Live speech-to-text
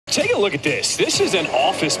Take a look at this. This is an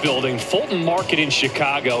office building, Fulton Market in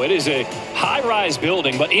Chicago. It is a high-rise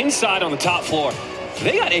building, but inside on the top floor,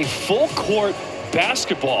 they got a full-court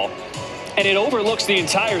basketball, and it overlooks the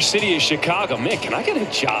entire city of Chicago. Man, can I get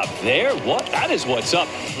a job there? What? That is what's up.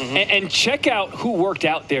 And check out who worked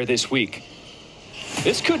out there this week.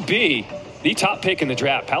 This could be the top pick in the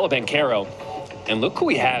draft, Paolo Banchero. And look who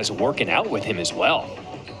he has working out with him as well.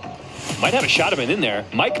 Might have a shot of it in there.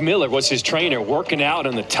 Mike Miller was his trainer working out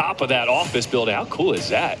on the top of that office building. How cool is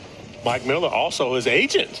that? Mike Miller also his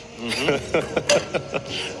agent.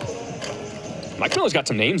 Mike Miller's got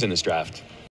some names in this draft.